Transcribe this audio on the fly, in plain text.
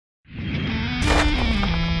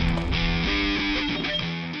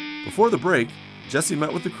Before the break, Jesse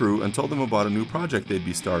met with the crew and told them about a new project they'd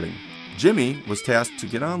be starting. Jimmy was tasked to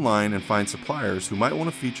get online and find suppliers who might want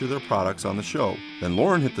to feature their products on the show. Then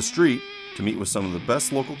Lauren hit the street to meet with some of the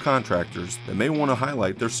best local contractors that may want to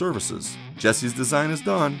highlight their services. Jesse's design is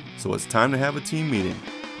done, so it's time to have a team meeting.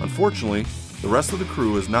 Unfortunately, the rest of the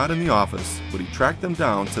crew is not in the office, but he tracked them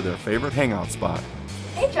down to their favorite hangout spot.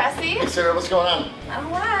 Hey Jesse. Hey Sarah, what's going on? Not a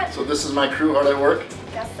lot. So this is my crew, how'd I work?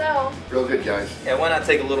 Guess so. Real good, guys. Yeah, why not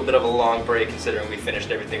take a little bit of a long break considering we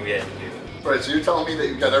finished everything we had to do? All right, so you're telling me that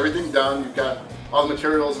you've got everything done, you've got all the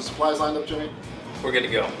materials and supplies lined up, Jimmy? We're good to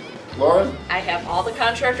go. Lauren? I have all the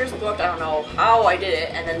contractors booked. I don't know how I did it,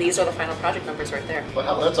 and then these are the final project numbers right there.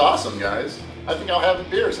 Well, that's awesome, guys. I think I'll have a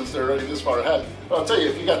beer since they're already this far ahead. But I'll tell you,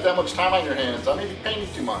 if you got that much time on your hands, I may be paying you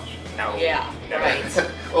too much. No. Yeah,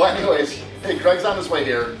 right. Well, anyways, hey, Greg's on his way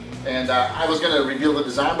here, and I was going to reveal the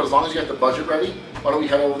design, but as long as you got the budget ready, why don't we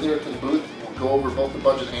head over there to the booth? We'll go over both the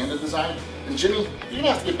budget and the design. And Jimmy, you're going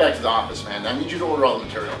to have to get back to the office, man. I need you to order all the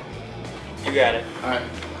material. You got it. All right.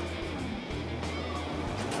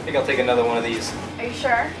 I think I'll take another one of these. Are you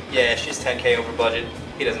sure? Yeah, she's 10K over budget.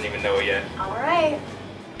 He doesn't even know it yet. All right.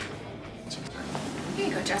 Here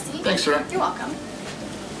you go, Jesse. Thanks, sir. You're welcome.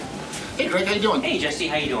 Hey, Greg, how you doing? Hey, Jesse,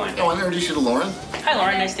 how you doing? I want to introduce you to Lauren. Hi,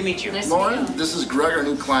 Lauren. Nice to meet you. Nice to Lauren, meet you. this is Greg, our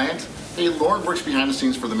new client. Hey, Lauren works behind the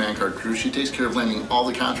scenes for the Man Card crew. She takes care of landing all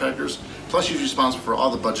the contractors, plus she's responsible for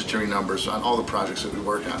all the budgetary numbers on all the projects that we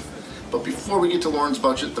work on. But before we get to Lauren's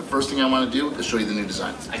budget, the first thing I want to do is show you the new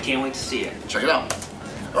design. I can't wait to see it. Check it out.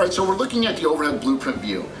 All right, so we're looking at the overhead blueprint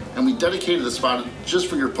view, and we dedicated the spot just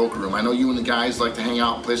for your poker room. I know you and the guys like to hang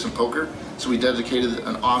out and play some poker, so we dedicated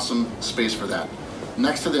an awesome space for that.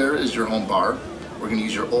 Next to there is your home bar. We're going to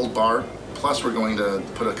use your old bar, plus we're going to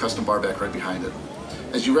put a custom bar back right behind it.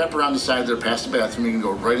 As you wrap around the side there past the bathroom, you can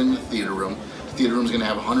go right into the theater room. The theater room is going to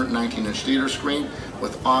have a 119-inch theater screen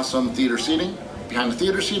with awesome theater seating. Behind the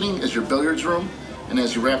theater seating is your billiards room, and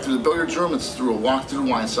as you wrap through the billiards room, it's through a walk-through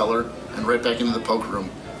wine cellar and right back into the poker room.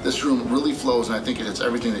 This room really flows, and I think it hits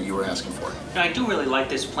everything that you were asking for. Now, I do really like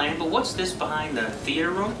this plan, but what's this behind the theater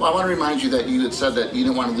room? Well, I want to remind you that you had said that you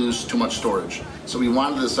didn't want to lose too much storage. So we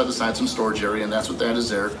wanted to set aside some storage area, and that's what that is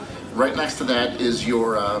there. Right next to that is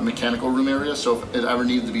your mechanical room area, so if it ever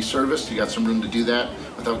needed to be serviced, you got some room to do that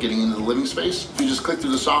without getting into the living space. If you just click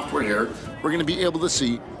through the software here, we're going to be able to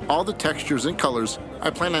see all the textures and colors I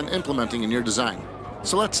plan on implementing in your design.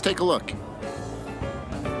 So let's take a look.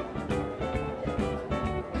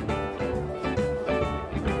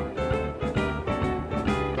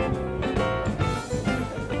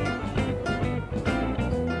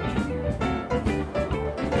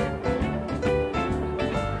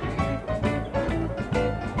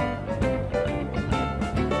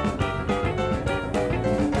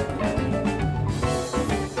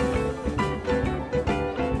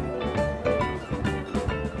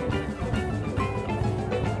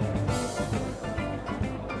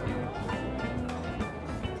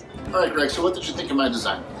 All right, Greg, so what did you think of my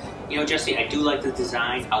design? You know, Jesse, I do like the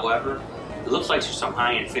design. However, it looks like there's some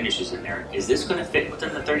high-end finishes in there. Is this going to fit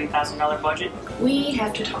within the $30,000 budget? We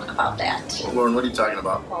have to talk about that. Well, Lauren, what are you talking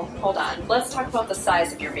about? Well, hold on. Let's talk about the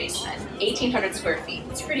size of your basement. 1,800 square feet.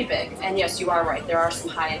 It's pretty big. And yes, you are right. There are some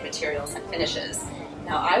high-end materials and finishes.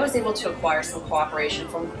 Now, I was able to acquire some cooperation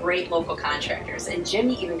from great local contractors, and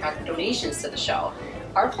Jimmy even got the donations to the show.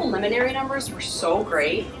 Our preliminary numbers were so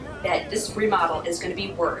great that this remodel is going to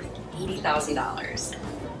be worth $80,000.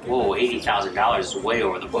 Whoa, $80,000 is way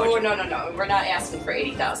over the budget. Oh, no. We're not asking for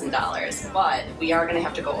 $80,000, but we are going to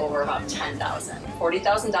have to go over about $10,000.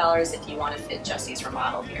 $40,000 if you want to fit Jesse's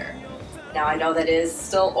remodel here. Now, I know that is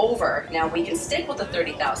still over. Now, we can stick with the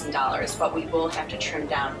 $30,000, but we will have to trim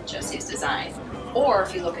down Jesse's design. Or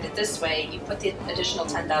if you look at it this way, you put the additional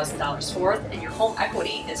 $10,000 forth, and your home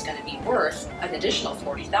equity is going to be worth an additional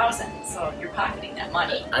 $40,000. So you're pocketing that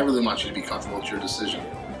money. I really want you to be comfortable with your decision.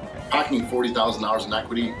 Pocketing $40,000 in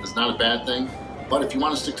equity is not a bad thing, but if you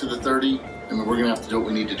want to stick to the 30, I mean, we're going to have to do what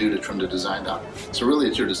we need to do to trim the design down. So really,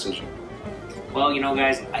 it's your decision. Well, you know,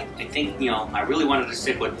 guys, I think, you know, I really wanted to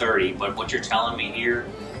stick with 30, but what you're telling me here,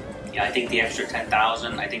 yeah, I think the extra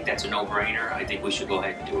 $10,000, I think that's a no-brainer. I think we should go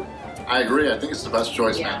ahead and do it. I agree. I think it's the best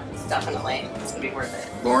choice, man. Yeah, definitely. It's going to be worth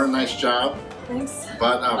it. Lauren, nice job. Thanks.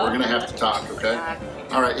 But we're going to have to talk, okay?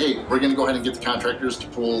 All right, hey, we're going to go ahead and get the contractors to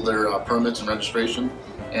pull their permits and registration,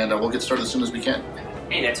 and we'll get started as soon as we can.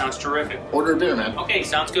 Hey, that sounds terrific. Order a beer, man. Okay,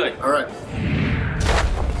 sounds good. All right.